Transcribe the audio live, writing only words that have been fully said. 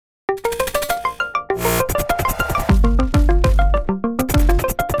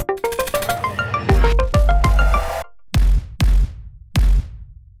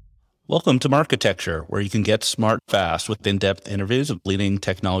Welcome to Marketecture, where you can get smart fast with in-depth interviews of leading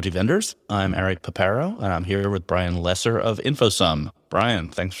technology vendors. I'm Eric Paparo, and I'm here with Brian Lesser of InfoSum. Brian,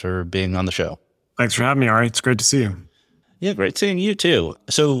 thanks for being on the show. Thanks for having me, Ari. It's great to see you. Yeah, great seeing you too.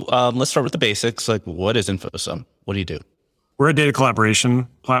 So let's start with the basics. Like, what is InfoSum? What do you do? We're a data collaboration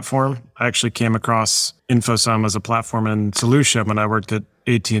platform. I actually came across InfoSum as a platform and solution when I worked at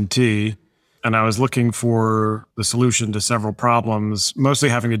AT&T. And I was looking for the solution to several problems, mostly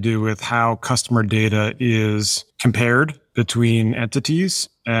having to do with how customer data is compared between entities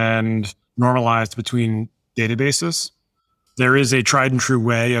and normalized between databases. There is a tried and true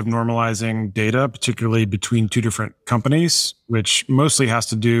way of normalizing data, particularly between two different companies, which mostly has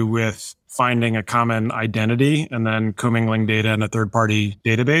to do with finding a common identity and then commingling data in a third-party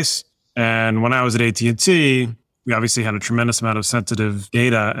database. And when I was at AT&T, we obviously had a tremendous amount of sensitive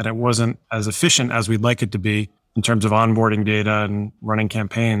data, and it wasn't as efficient as we'd like it to be in terms of onboarding data and running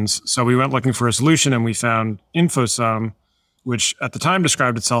campaigns. So we went looking for a solution, and we found InfoSum, which at the time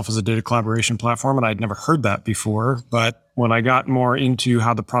described itself as a data collaboration platform, and I'd never heard that before. But when I got more into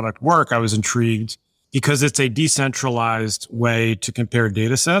how the product worked, I was intrigued because it's a decentralized way to compare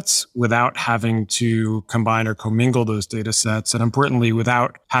data sets without having to combine or commingle those data sets. And importantly,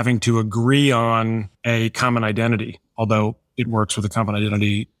 without having to agree on a common identity, although it works with a common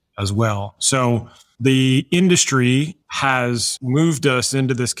identity as well. So the industry has moved us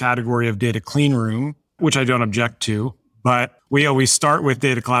into this category of data clean room, which I don't object to. But we always start with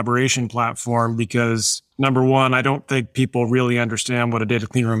data collaboration platform because, number one, I don't think people really understand what a data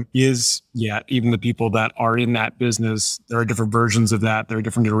clean room is yet. Even the people that are in that business, there are different versions of that. There are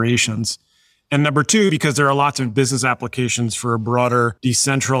different iterations. And number two, because there are lots of business applications for a broader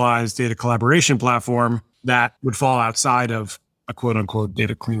decentralized data collaboration platform that would fall outside of a quote unquote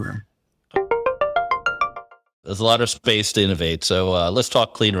data clean room. There's a lot of space to innovate. So let's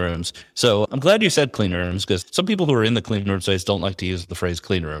talk clean rooms. So I'm glad you said clean rooms because some people who are in the clean room space don't like to use the phrase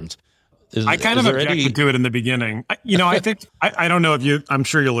clean rooms. I kind of objected to it in the beginning. I think, I don't know if I'm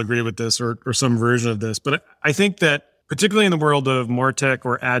sure you'll agree with this or some version of this, but I think that particularly in the world of MarTech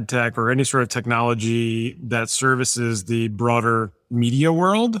or ad tech or any sort of technology that services the broader media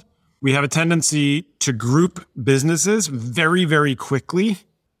world, we have a tendency to group businesses very, very quickly,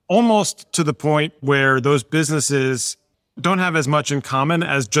 almost to the point where those businesses don't have as much in common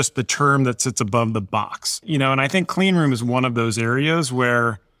as just the term that sits above the box. And I think clean room is one of those areas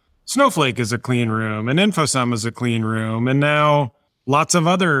where Snowflake is a clean room and InfoSum is a clean room. And now lots of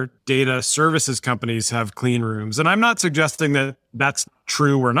other data services companies have clean rooms. And I'm not suggesting that that's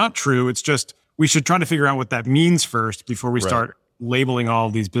true or not true. It's just we should try to figure out what that means first before we start labeling all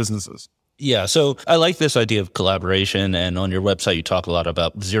of these businesses. Yeah, so I like this idea of collaboration, and on your website you talk a lot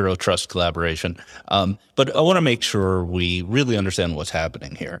about zero trust collaboration. But I want to make sure we really understand what's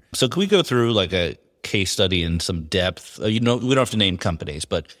happening here. So can we go through like a case study in some depth? We don't have to name companies,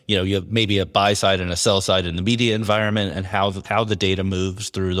 but you have maybe a buy side and a sell side in the media environment, and how the data moves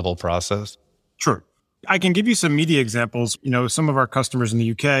through the whole process. Sure. I can give you some media examples. Some of our customers in the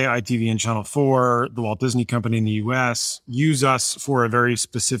UK, ITV and Channel 4, the Walt Disney Company in the US, use us for a very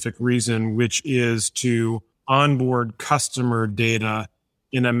specific reason, which is to onboard customer data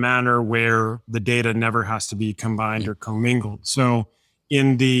in a manner where the data never has to be combined or commingled. So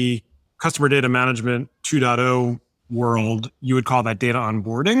in the customer data management 2.0 world, you would call that data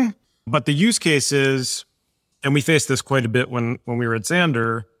onboarding. But the use case is, and we faced this quite a bit when we were at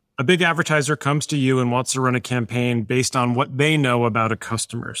Xandr, a big advertiser comes to you and wants to run a campaign based on what they know about a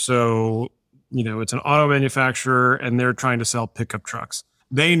customer. So, it's an auto manufacturer and they're trying to sell pickup trucks.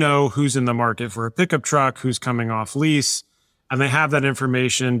 They know who's in the market for a pickup truck, who's coming off lease, and they have that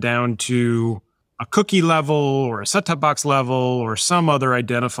information down to a cookie level or a set-top box level or some other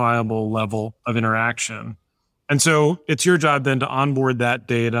identifiable level of interaction. And so it's your job then to onboard that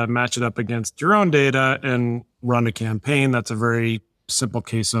data, match it up against your own data, and run a campaign. That's a very simple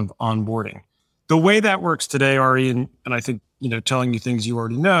case of onboarding. The way that works today, Ari, and I think, telling you things you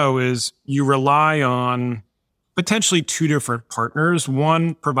already know, is you rely on potentially two different partners.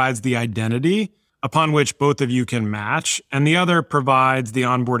 One provides the identity upon which both of you can match, and the other provides the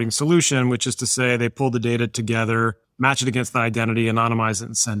onboarding solution, which is to say they pull the data together, match it against the identity, anonymize it,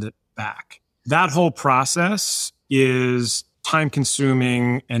 and send it back. That whole process is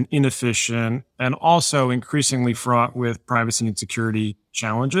time-consuming and inefficient, and also increasingly fraught with privacy and security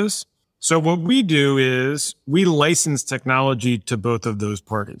challenges. So what we do is we license technology to both of those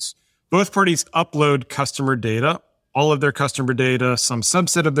parties. Both parties upload customer data all of their customer data, some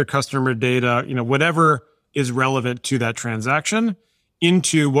subset of their customer data, whatever is relevant to that transaction,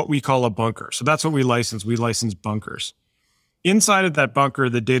 into what we call a bunker. So that's what we license. We license bunkers. Inside of that bunker,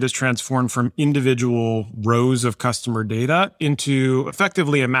 the data is transformed from individual rows of customer data into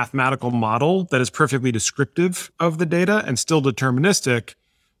effectively a mathematical model that is perfectly descriptive of the data and still deterministic,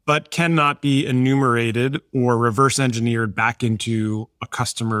 but cannot be enumerated or reverse engineered back into a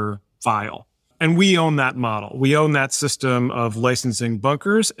customer file. And we own that model. We own that system of licensing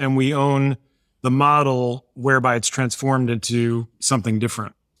bunkers, and we own the model whereby it's transformed into something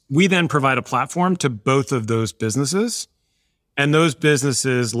different. We then provide a platform to both of those businesses. And those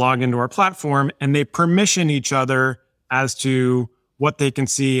businesses log into our platform and they permission each other as to what they can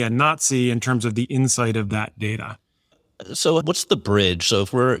see and not see in terms of the insight of that data. So what's the bridge? So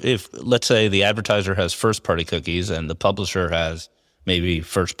if let's say the advertiser has first party cookies and the publisher has maybe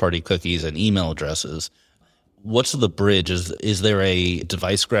first party cookies and email addresses, what's the bridge? Is there a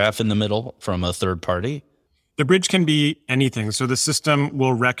device graph in the middle from a third party? The bridge can be anything. So the system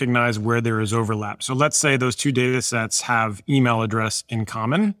will recognize where there is overlap. So let's say those two data sets have email address in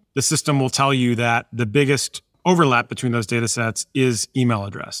common. The system will tell you that the biggest overlap between those data sets is email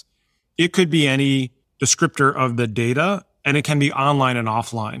address. It could be any descriptor of the data, and it can be online and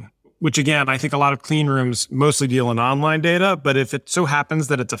offline, which again, I think a lot of clean rooms mostly deal in online data, but if it so happens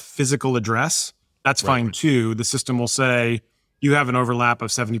that it's a physical address, that's fine too. The system will say you have an overlap of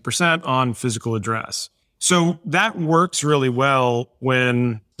 70% on physical address. So that works really well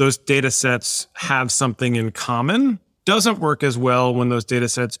when those data sets have something in common. Doesn't work as well when those data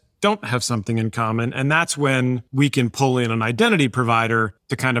sets don't have something in common. And that's when we can pull in an identity provider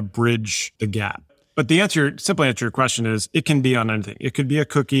to kind of bridge the gap. But the simple answer to your question is it can be on anything. It could be a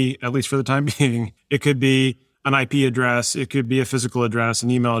cookie, at least for the time being. It could be an IP address. It could be a physical address,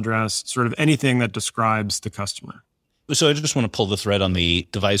 an email address, sort of anything that describes the customer. So I just want to pull the thread on the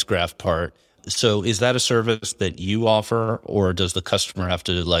device graph part. So is that a service that you offer, or does the customer have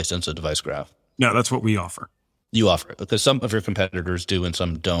to license a device graph? No, that's what we offer. You offer it because some of your competitors do and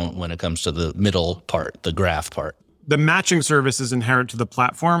some don't when it comes to the middle part, the graph part. The matching service is inherent to the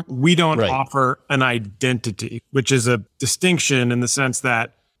platform. We don't offer an identity, which is a distinction in the sense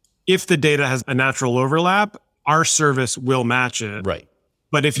that if the data has a natural overlap, our service will match it. Right.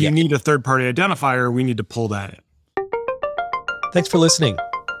 But if you need a third-party identifier, we need to pull that in. Thanks for listening.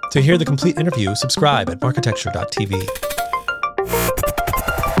 To hear the complete interview, subscribe at marketecture.tv.